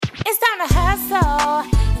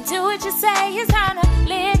to say, it's time to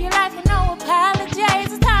live your life with no apologies.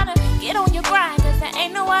 It's time to get on your grind, cause there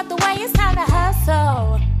ain't no other way. It's time to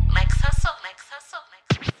hustle. Lex Hustle, Lex Hustle,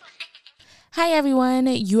 Lex Hustle. Hi everyone,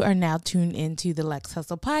 you are now tuned into the Lex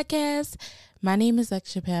Hustle Podcast. My name is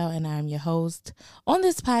Lex Chappelle and I'm your host. On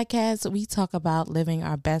this podcast, we talk about living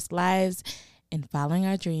our best lives and following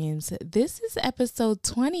our dreams. This is episode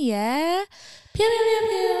 20, yeah? Pew, pew, pew,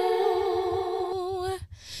 pew.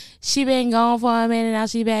 She been gone for a minute, now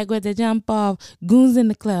she back with the jump off. Goons in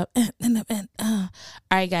the club. All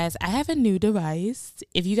right, guys, I have a new device.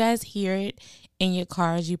 If you guys hear it in your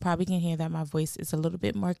cars, you probably can hear that my voice is a little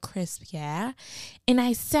bit more crisp, yeah? And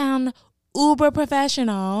I sound uber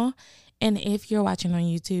professional. And if you're watching on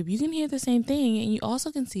YouTube, you can hear the same thing. And you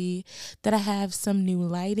also can see that I have some new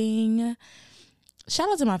lighting. Shout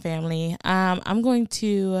out to my family. I'm going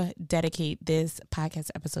to dedicate this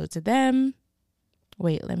podcast episode to them.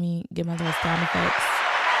 Wait, let me get my little sound effects.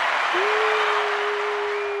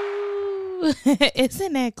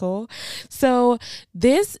 Isn't that cool? So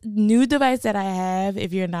this new device that I have,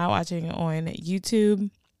 if you're not watching on YouTube,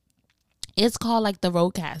 it's called like the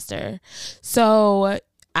Rodecaster. So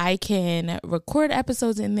I can record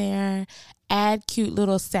episodes in there, add cute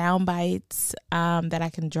little sound bites that I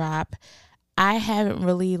can drop. I haven't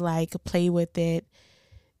really played with it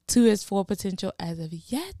to its full potential as of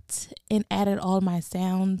yet and added all my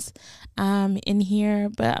sounds in here,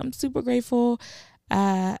 but I'm super grateful.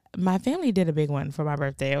 My family did a big one for my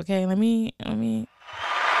birthday. Okay, let me.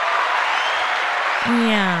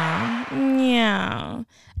 Yeah.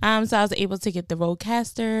 So I was able to get the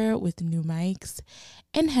Rodecaster with new mics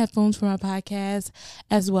and headphones for my podcast,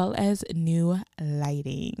 as well as new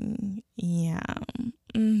lighting. Yeah.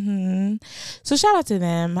 So shout out to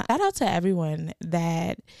them. Shout out to everyone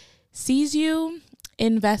that sees you,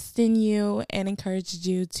 invests in you, and encourages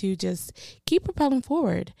you to just keep propelling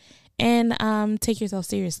forward and take yourself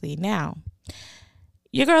seriously. Now,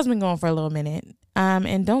 your girl's been going for a little minute,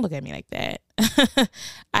 and don't look at me like that.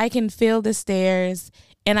 I can feel the stares,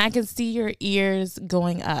 and I can see your ears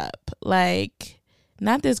going up. Like,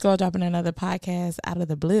 not this girl dropping another podcast out of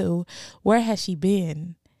the blue. Where has she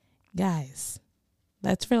been? Guys,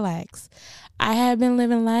 let's relax. I have been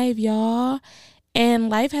living life, y'all, and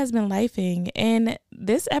life has been lifing. And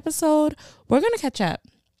this episode, we're going to catch up.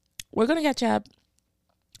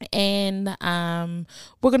 And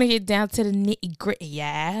we're going to get down to the nitty-gritty,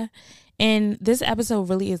 yeah? And this episode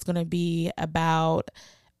really is going to be about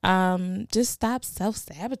just stop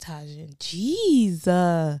self-sabotaging. Jeez,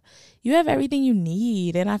 you have everything you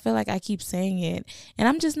need. And I feel like I keep saying it and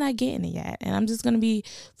I'm just not getting it yet. And I'm just going to be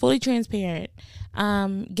fully transparent.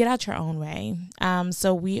 Get out your own way.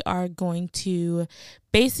 So we are going to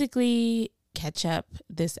basically catch up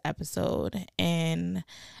this episode, and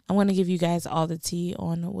I want to give you guys all the tea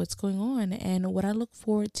on what's going on and what I look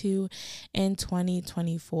forward to in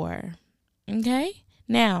 2024. Okay?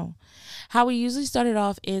 Now, how we usually started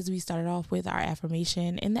off is we started off with our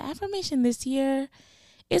affirmation, and the affirmation this year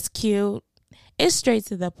is cute. It's straight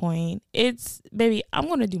to the point. It's, baby, I'm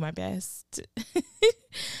going to do my best.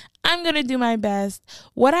 I'm going to do my best.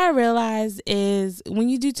 What I realize is when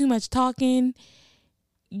you do too much talking,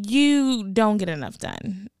 you don't get enough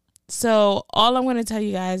done. So all I'm going to tell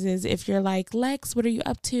you guys is if you're like, Lex, what are you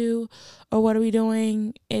up to? Or what are we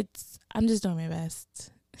doing? I'm just doing my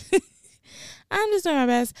best. I'm just doing my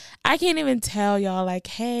best. I can't even tell y'all like,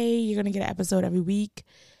 hey, you're going to get an episode every week.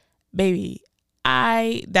 Baby,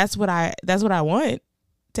 that's what I want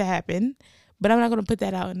to happen. But I'm not going to put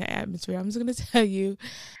that out in the atmosphere. I'm just going to tell you,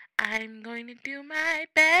 I'm going to do my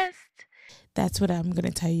best. That's what I'm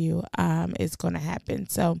going to tell you is going to happen.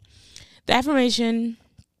 So the affirmation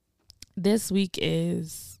this week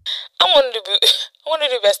is, I want to do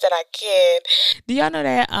the best that I can. Do y'all know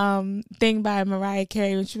that thing by Mariah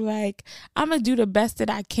Carey when she was like, I'm going to do the best that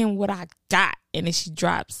I can what I got. And then she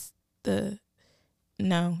drops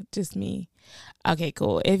no, just me. Okay,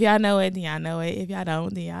 cool. If y'all know it, then y'all know it. If y'all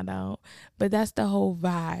don't, then y'all don't. But that's the whole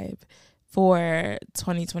vibe for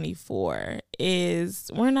 2024 is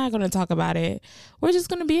we're not going to talk about it. We're just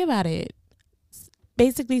going to be about it.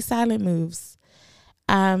 Basically silent moves.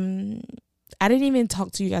 I didn't even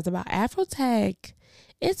talk to you guys about Afrotech.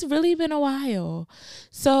 It's really been a while.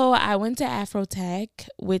 So I went to Afrotech,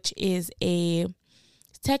 which is a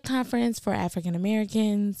tech conference for African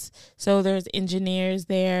Americans. So there's engineers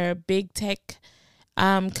there, big tech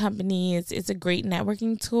companies. It's a great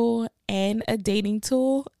networking tool and a dating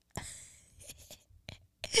tool.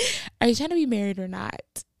 Are you trying to be married or not?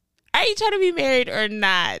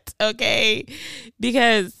 Okay?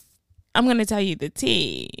 Because I'm going to tell you the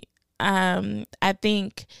tea. I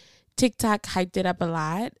think TikTok hyped it up a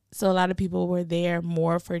lot. So a lot of people were there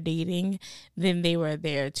more for dating than they were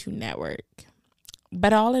there to network.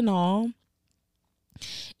 But all in all,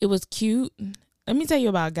 it was cute. Let me tell you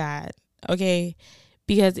about God, okay?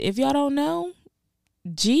 Because if y'all don't know,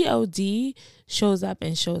 God shows up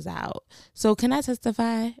and shows out. So can I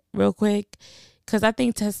testify real quick? Because I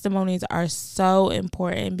think testimonies are so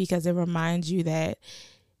important because it reminds you that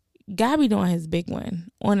God be doing his big one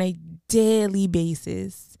on a daily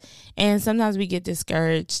basis. And sometimes we get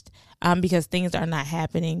discouraged because things are not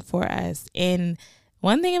happening for us. And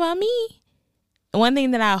one thing about me, one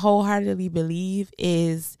thing that I wholeheartedly believe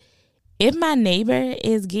is if my neighbor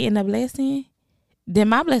is getting a blessing, then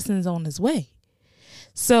my blessing's on its way.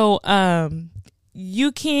 So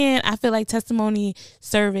you can, I feel like testimony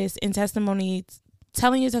service and testimony,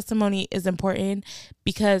 telling your testimony is important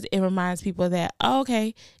because it reminds people that, oh,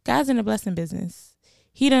 okay, God's in the blessing business.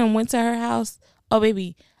 He done went to her house. Oh,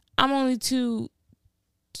 baby, I'm only two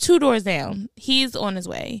doors down. He's on his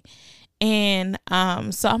way. And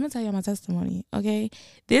so I'm going to tell you my testimony, okay?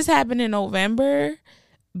 This happened in November,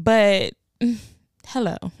 but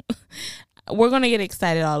hello. We're going to get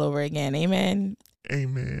excited all over again. Amen.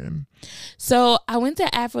 Amen. So I went to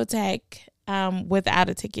Afrotech without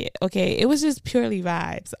a ticket. Okay. It was just purely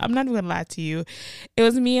vibes. I'm not even gonna lie to you. It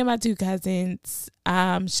was me and my two cousins.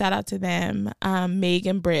 Shout out to them. Meg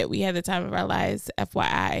and Britt. We had the time of our lives,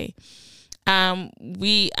 FYI.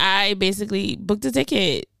 I basically booked a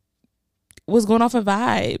ticket, was going off of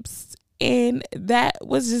vibes, and that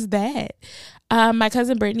was just that. My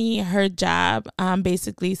cousin Brittany, her job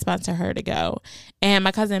basically sponsored her to go. And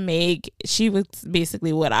my cousin Meg, she was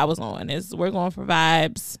basically what I was on, is we're going for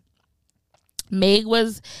vibes. Meg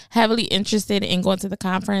was heavily interested in going to the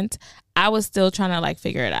conference. I was still trying to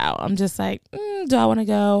figure it out. I'm just like, do I want to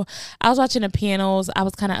go? I was watching the panels. I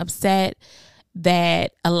was kind of upset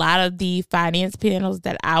that a lot of the finance panels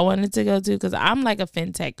that I wanted to go to, because I'm like a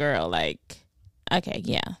fintech girl. Okay,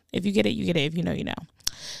 yeah. If you get it, you get it. If you know, you know.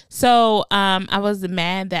 So I was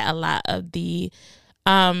mad that a lot of the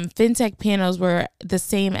fintech panels were the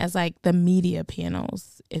same as the media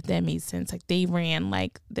panels, if that makes sense. They ran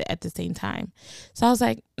at the same time. So I was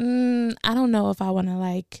like, I don't know if I want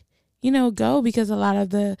to go, because a lot of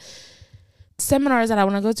the seminars that I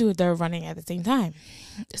want to go to, they're running at the same time.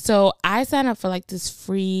 So I signed up for this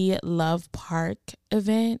free Love Park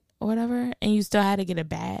event or whatever, and you still had to get a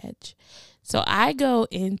badge. So I go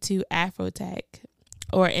into Afrotech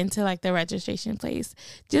or into the registration place,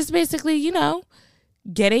 just basically,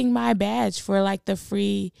 getting my badge for the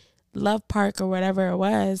free Love Park or whatever it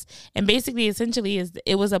was. And basically, essentially,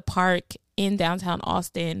 it was a park in downtown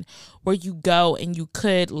Austin where you go and you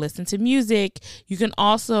could listen to music. You can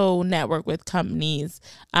also network with companies,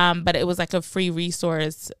 but it was a free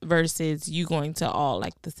resource versus you going to all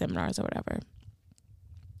the seminars or whatever.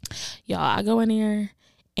 Y'all, I go in there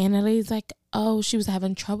and the lady's like, oh, she was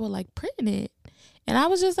having trouble printing it. And I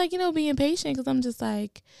was just being patient, because I'm just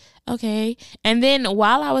okay. And then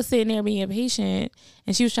while I was sitting there being patient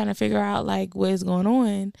and she was trying to figure out what is going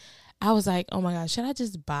on, I was like, oh my gosh, should I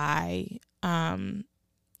just buy an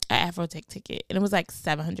Afrotech ticket? And it was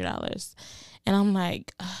 $700. And I'm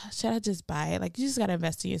like, should I just buy it? You just got to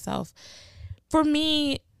invest in yourself. For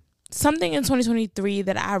me, something in 2023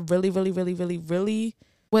 that I really, really, really, really, really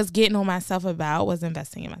was getting on myself about was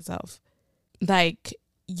investing in myself.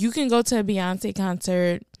 You can go to a Beyonce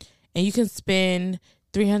concert and you can spend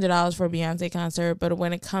 $300 for a Beyonce concert, but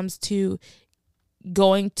when it comes to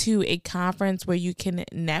going to a conference where you can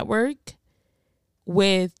network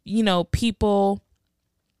with, people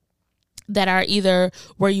that are either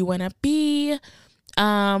where you want to be,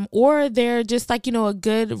 or they're just a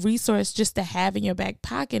good resource just to have in your back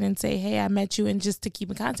pocket and say, hey, I met you, and just to keep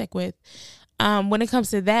in contact with. When it comes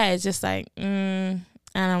to that, it's just I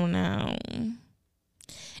don't know.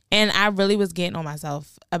 And I really was getting on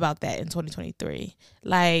myself about that in 2023.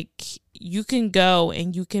 You can go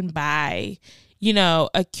and you can buy,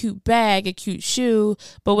 a cute bag, a cute shoe,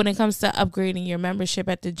 but when it comes to upgrading your membership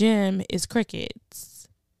at the gym, it's crickets.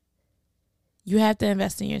 You have to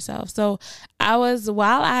invest in yourself. So child,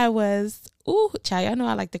 y'all know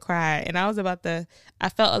I like to cry, and I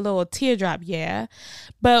felt a little teardrop, yeah.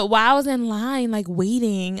 But while I was in line,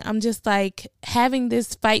 waiting, I'm just having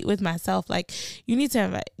this fight with myself. You need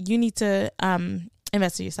to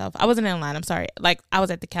invest in yourself. I wasn't in line, I'm sorry. I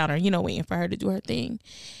was at the counter, waiting for her to do her thing.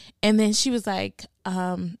 And then she was like,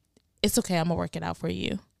 it's okay, I'm gonna work it out for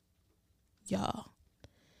you. Y'all,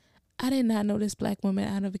 I did not know this black woman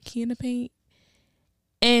out of a can of paint.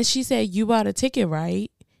 And she said, you bought a ticket,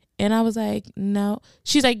 right? And I was like, no.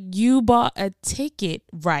 She's like, you bought a ticket,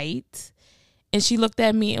 right? And she looked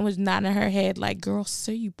at me and was nodding her head like, girl,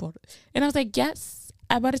 so you bought it. And I was like, yes,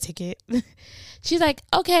 I bought a ticket. She's like,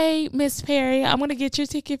 okay, Miss Perry, I'm going to get your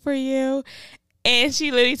ticket for you. And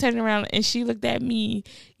she literally turned around and she looked at me.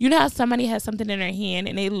 You know how somebody has something in their hand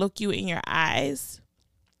and they look you in your eyes?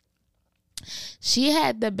 She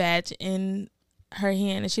had the badge in her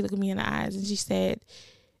hand and she looked at me in the eyes and she said,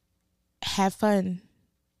 have fun.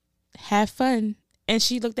 Have fun. And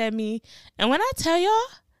she looked at me. And when I tell y'all,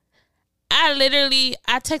 I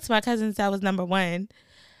texted my cousins that was number one.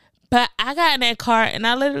 But I got in that car and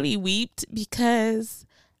I literally wept because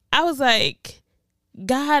I was like,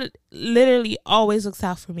 God literally always looks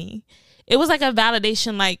out for me. It was like a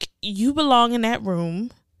validation, like, you belong in that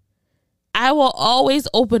room. I will always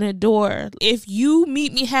open a door. If you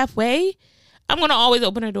meet me halfway, I'm going to always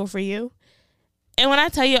open a door for you. And when I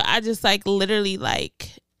tell you, I just like literally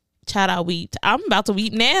like, child, I wept. I'm about to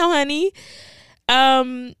weep now, honey.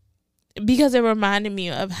 Because it reminded me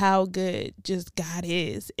of how good just God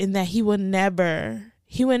is and that he would never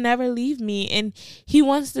leave me, and he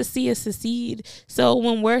wants to see us succeed. So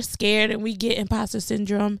when we're scared and we get imposter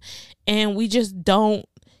syndrome and we just don't,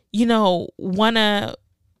 want to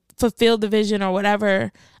fulfill the vision or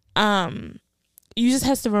whatever, you just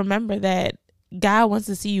have to remember that God wants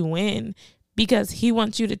to see you win because he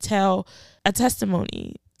wants you to tell a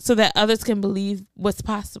testimony so that others can believe what's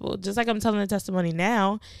possible. Just like I'm telling a testimony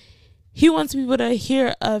now, he wants people to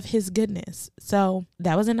hear of his goodness. So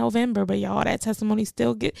that was in November, but y'all, that testimony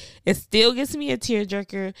still gets me a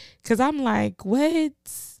tearjerker because I'm like, what?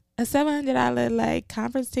 A $700 like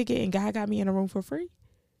conference ticket and God got me in a room for free?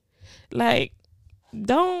 Like,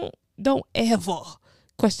 don't ever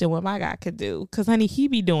question what my God could do, because honey, he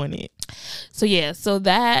be doing it. So yeah, so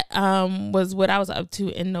that was what I was up to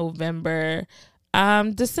in November.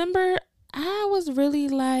 December, I was really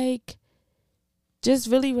like just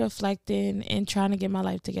really reflecting and trying to get my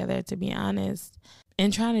life together, to be honest,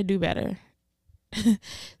 and trying to do better.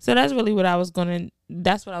 So that's really what I was doing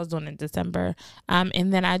in December.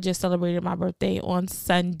 And then I just celebrated my birthday on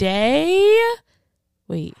Sunday.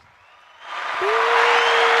 Wait.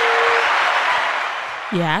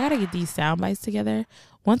 Yeah, I gotta get these sound bites together.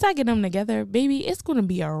 Once I get them together, baby, it's gonna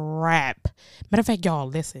be a wrap. Matter of fact, y'all,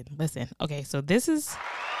 listen. Okay, so this is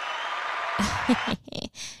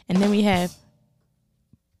and then we have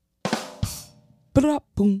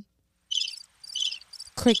boom,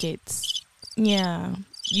 crickets. Yeah,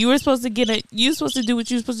 you were supposed to you supposed to do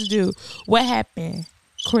what you were supposed to do. What happened?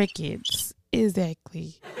 Crickets.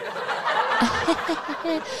 Exactly.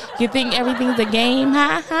 You think everything's a game,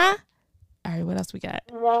 huh? All right, what else we got?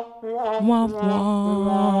 Womp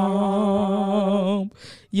womp.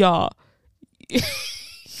 Y'all.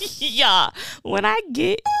 Y'all, when I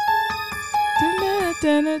get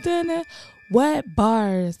what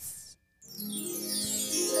bars?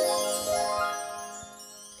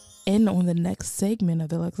 And on the next segment of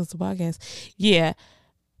the Lex Hustle Podcast, yeah,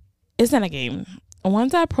 it's not a game.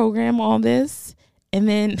 Once I program all this, and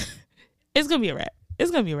then it's gonna be a wrap.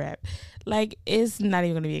 Like, it's not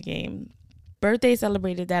even gonna be a game. Birthday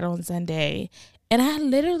celebrated that on Sunday, and I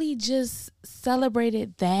literally just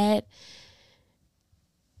celebrated that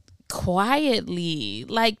quietly,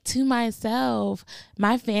 like, to myself.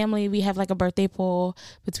 My family, we have like a birthday poll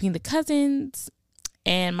between the cousins,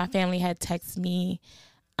 and my family had texted me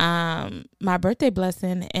my birthday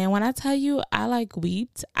blessing, and when I tell you I like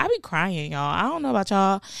weeped, I be crying, y'all. I don't know about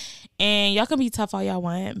y'all, and y'all can be tough all y'all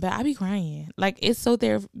want, but I be crying. Like, it's so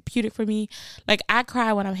therapeutic for me. Like, I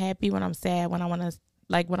cry when I'm happy, when I'm sad, when I want to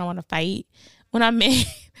fight, when I'm mad.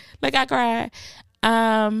 Like, I cry.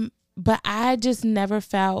 But I just never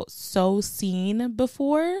felt so seen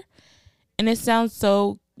before, and it sounds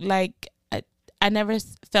so like I never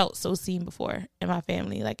felt so seen before in my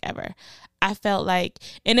family, like, ever. I felt like,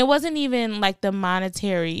 and it wasn't even like the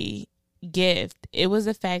monetary gift. It was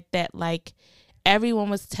the fact that, like, everyone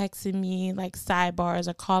was texting me, like, sidebars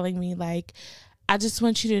or calling me, like, I just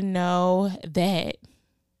want you to know that.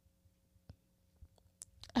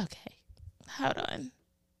 Okay, hold on.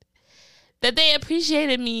 That they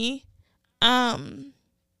appreciated me, and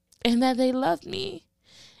that they loved me,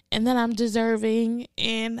 and that I'm deserving.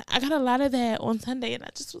 And I got a lot of that on Sunday, and I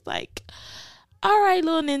just was like, all right,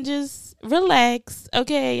 little ninjas, relax.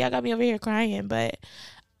 Okay, y'all got me over here crying, but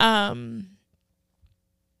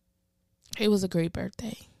it was a great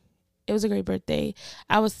birthday.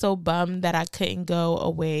 I was so bummed that I couldn't go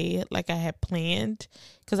away like I had planned,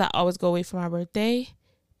 because I always go away for my birthday.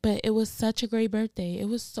 But it was such a great birthday. It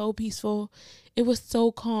was so peaceful. It was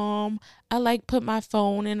so calm. I, like, put my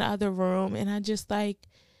phone in the other room, and I just, like,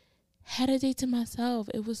 had a day to myself.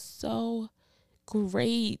 It was so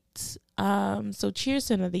great. So cheers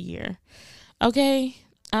to another year. Okay.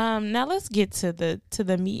 Now let's get to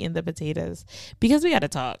the meat and the potatoes, because we got to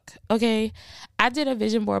talk. Okay. I did a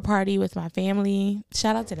vision board party with my family.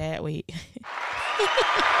 Shout out to that. Wait.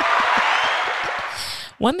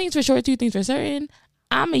 One thing's for sure, two things for certain.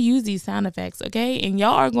 I'm going to use these sound effects, okay? And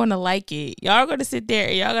y'all are going to like it. Y'all are going to sit there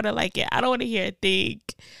and y'all going to like it. I don't want to hear a thing.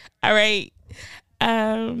 All right.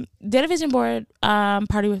 Did a vision board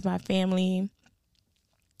party with my family.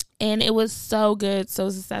 And it was so good,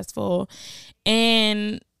 so successful.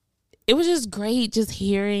 And it was just great just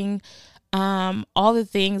hearing all the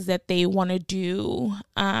things that they want to do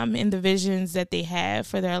and the visions that they have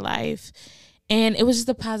for their life. And it was just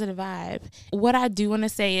a positive vibe. What I do want to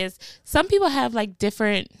say is some people have like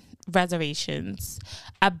different reservations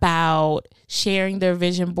about sharing their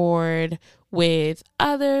vision board with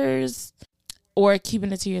others or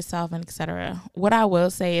keeping it to yourself, and etc. What I will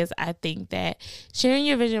say is I think that sharing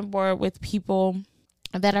your vision board with people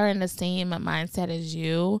that are in the same mindset as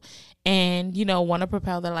you and, you know, want to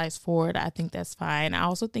propel their lives forward, I think that's fine. I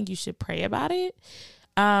also think you should pray about it.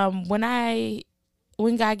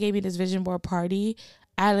 When God gave me this vision board party,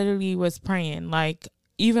 I literally was praying, like,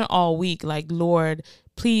 even all week, like, Lord,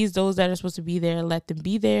 please, those that are supposed to be there, let them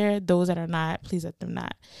be there. Those that are not, please let them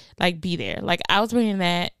not, like, be there. Like, I was praying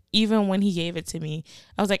that even when he gave it to me.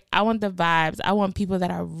 I was like, I want the vibes. I want people that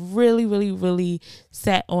are really, really, really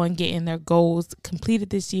set on getting their goals completed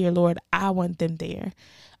this year, Lord. I want them there.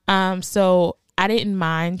 So I didn't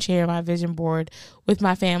mind sharing my vision board with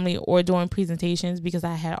my family or doing presentations because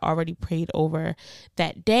I had already prayed over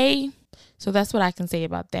that day. So that's what I can say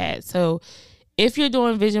about that. So if you're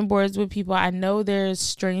doing vision boards with people, I know there's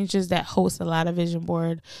strangers that host a lot of vision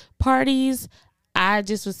board parties. I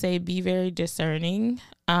just would say be very discerning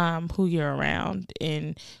who you're around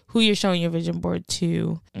and who you're showing your vision board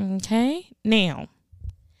to. Okay? Now,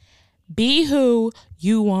 be who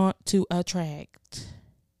you want to attract.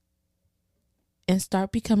 And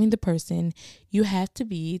start becoming the person you have to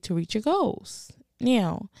be to reach your goals.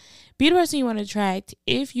 Now, be the person you want to attract.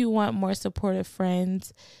 If you want more supportive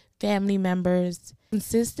friends, family members,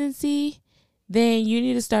 consistency, then you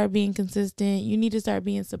need to start being consistent. You need to start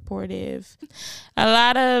being supportive. A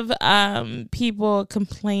lot of people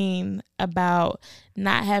complain about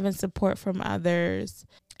not having support from others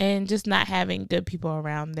and just not having good people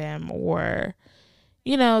around them, or,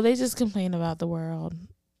 you know, they just complain about the world,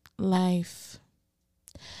 life.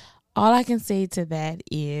 All I can say to that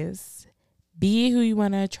is be who you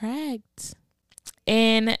want to attract.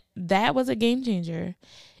 And that was a game changer.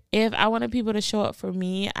 If I wanted people to show up for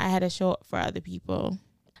me, I had to show up for other people.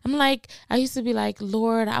 I used to be like,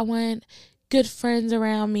 Lord, I want good friends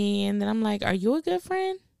around me. And then I'm like, are you a good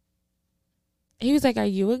friend? He was like, are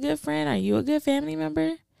you a good friend? Are you a good family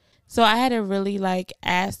member? So I had to really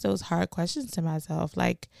ask those hard questions to myself.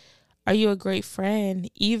 Like, are you a great friend?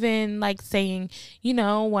 Even saying,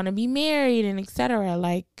 want to be married and etc.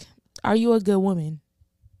 Like, are you a good woman?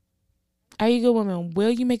 Are you a good woman? Will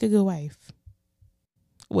you make a good wife?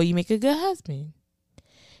 Will you make a good husband?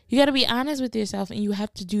 You got to be honest with yourself and you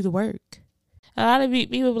have to do the work. A lot of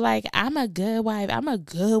people be like, I'm a good wife. I'm a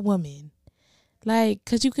good woman.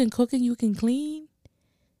 Because you can cook and you can clean.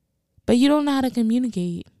 But you don't know how to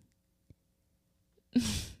communicate.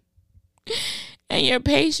 And your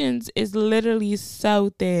patience is literally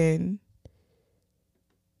so thin.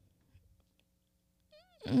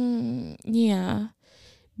 Yeah.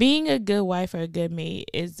 Being a good wife or a good mate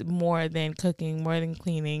is more than cooking, more than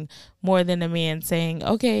cleaning, more than a man saying,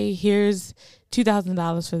 okay, here's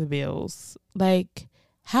 $2,000 for the bills.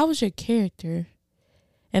 How is your character?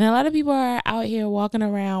 And a lot of people are out here walking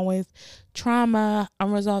around with trauma,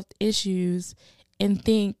 unresolved issues, and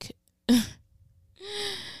think,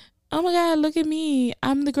 oh my God, look at me.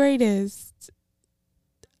 I'm the greatest.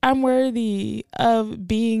 I'm worthy of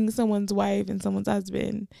being someone's wife and someone's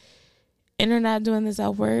husband. And they're not doing the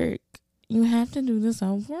self-work. You have to do the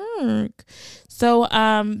self-work. So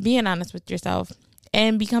being honest with yourself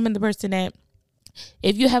and becoming the person that,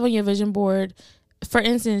 if you have on your vision board, for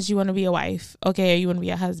instance, you want to be a wife, okay, or you want to be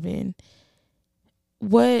a husband,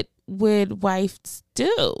 what would wives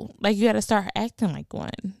do? You got to start acting like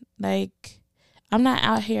one. I'm not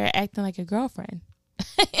out here acting like a girlfriend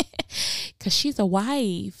because she's a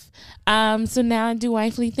wife. So now I do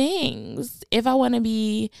wifely things. If I want to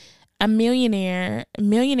be a millionaire,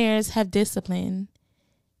 millionaires have discipline.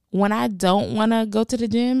 When I don't want to go to the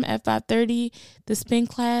gym at 5:30, the spin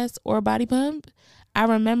class or body pump, I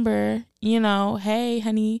remember, hey,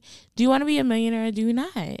 honey, do you want to be a millionaire or do you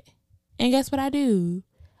not? And guess what I do?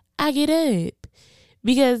 I get up.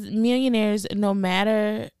 Because millionaires, no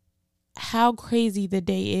matter how crazy the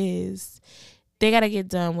day is, they got to get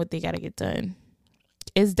done what they got to get done.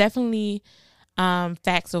 It's definitely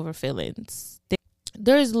facts over feelings.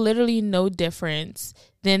 There's literally no difference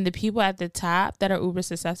than the people at the top that are uber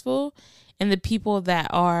successful and the people that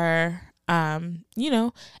are,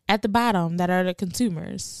 at the bottom that are the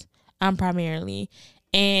consumers, primarily.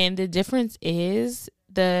 And the difference is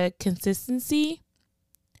the consistency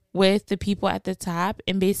with the people at the top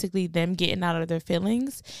and basically them getting out of their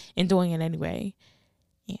feelings and doing it anyway.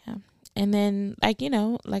 Yeah. And then, like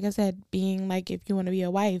I said, being like, if you want to be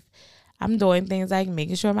a wife, I'm doing things like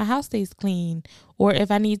making sure my house stays clean. Or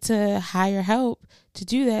if I need to hire help to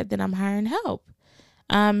do that, then I'm hiring help.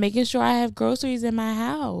 Making sure I have groceries in my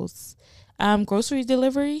house. Grocery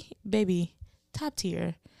delivery, baby, top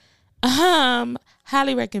tier.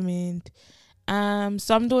 Highly recommend. So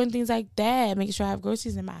I'm doing things like that, making sure I have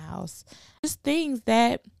groceries in my house. Just things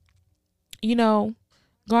that,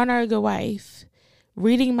 garner a good wife.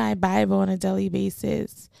 Reading my Bible on a daily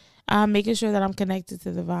basis. Making sure that I'm connected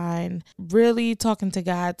to the divine. Really talking to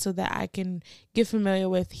God so that I can get familiar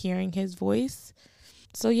with hearing his voice.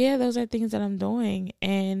 So yeah, those are things that I'm doing.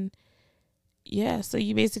 And yeah, so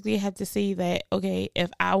you basically have to say that, okay, if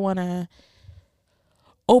I want to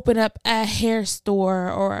open up a hair store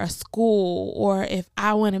or a school, or if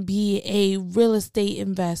I want to be a real estate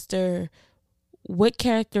investor, what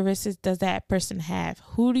characteristics does that person have?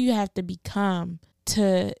 Who do you have to become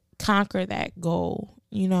to conquer that goal,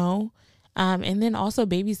 and then also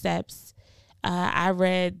baby steps. I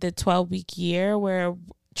read the 12-week year where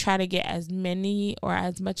try to get as many or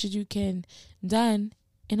as much as you can done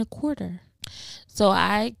in a quarter. So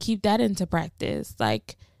I keep that into practice.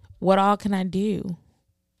 Like, what all can I do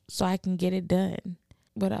so I can get it done?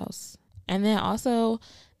 What else? And then also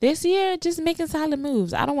this year, just making solid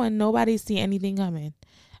moves. I don't want nobody to see anything coming.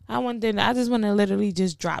 I just want to literally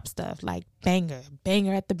just drop stuff like banger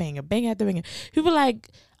at the banger, banger at the banger. People like,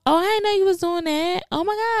 oh, I didn't know you was doing that. Oh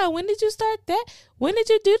my God, when did you start that? When did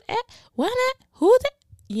you do that? What? Who that?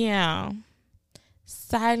 Yeah.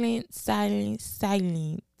 Silent.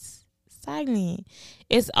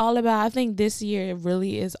 It's all about, I think this year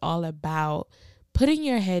really is all about putting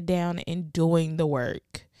your head down and doing the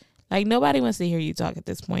work. Like, nobody wants to hear you talk at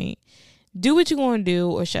this point. Do what you're going to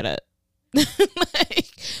do or shut up. Like,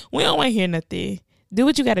 we don't want to hear nothing. Do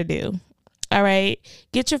what you got to do. All right.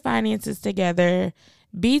 Get your finances together.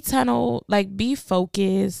 Be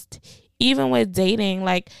focused. Even with dating,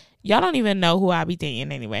 like, y'all don't even know who I be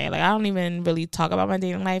dating anyway. Like, I don't even really talk about my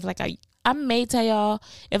dating life. Like, I may tell y'all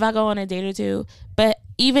if I go on a date or two, but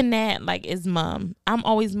even that, like, is mum. I'm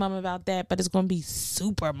always mum about that, but it's going to be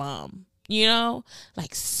super mum,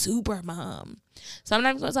 like super mum. So I'm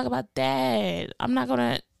not even going to talk about that. I'm not going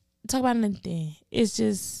to talk about anything. It's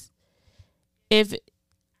just, if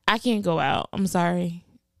I can't go out, I'm sorry.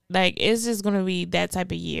 Like, it's just going to be that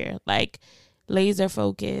type of year, like laser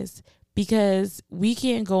focus, because we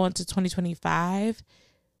can't go into 2025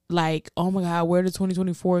 like, oh my God, where did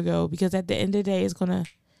 2024 go? Because at the end of the day, it's going to,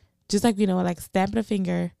 just like, like snapping a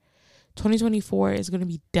finger, 2024 is going to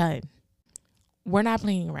be done. We're not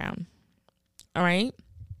playing around. All right.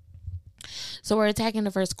 So we're attacking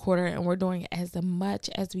the first quarter and we're doing as much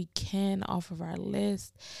as we can off of our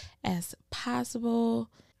list as possible.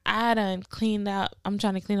 I done cleaned up. I'm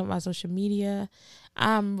trying to clean up my social media.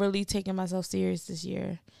 I'm really taking myself serious this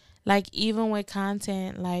year. Like, even with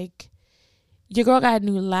content, like, your girl got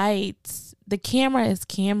new lights. The camera is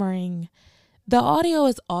cameraing. The audio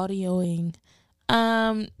is audioing.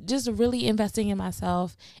 Just really investing in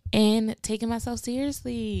myself and taking myself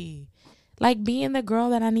seriously. Like, being the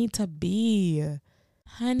girl that I need to be.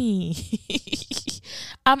 Honey,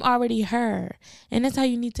 I'm already her. And that's how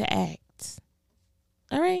you need to act.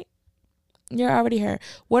 All right? You're already her.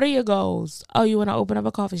 What are your goals? Oh, you want to open up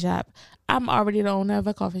a coffee shop? I'm already the owner of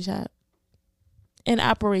a coffee shop. And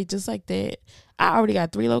operate just like that. I already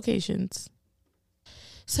got 3 locations.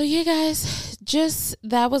 So yeah, guys, just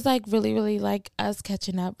that was like really, really like us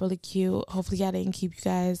catching up, really cute. Hopefully I didn't keep you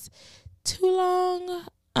guys too long.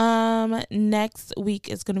 Next week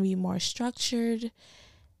is gonna be more structured.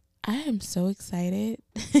 I am so excited.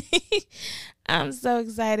 I'm so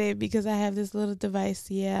excited because I have this little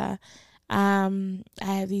device. Yeah. I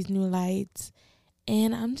have these new lights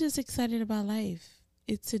and I'm just excited about life.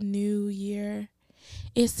 It's a new year.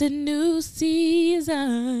 It's a new season.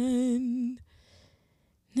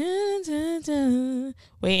 Dun, dun, dun.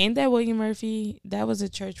 Wait, ain't that William Murphy? That was a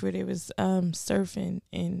church where they was surfing,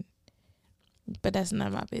 but that's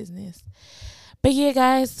not my business. But yeah,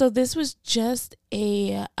 guys, so this was just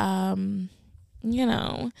a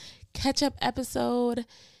catch up episode.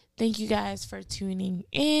 Thank you guys for tuning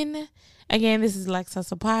in. Again, this is Lex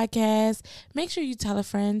Hustle Podcast. Make sure you tell a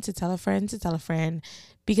friend to tell a friend to tell a friend,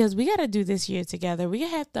 because we got to do this year together. We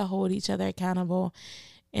have to hold each other accountable.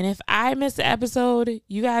 And if I miss an episode,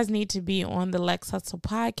 you guys need to be on the Lex Hustle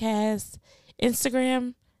Podcast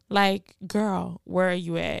Instagram. Like, girl, where are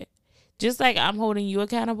you at? Just like I'm holding you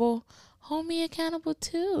accountable, hold me accountable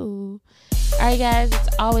too. All right, guys,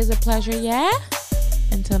 it's always a pleasure. Yeah.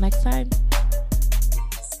 Until next time.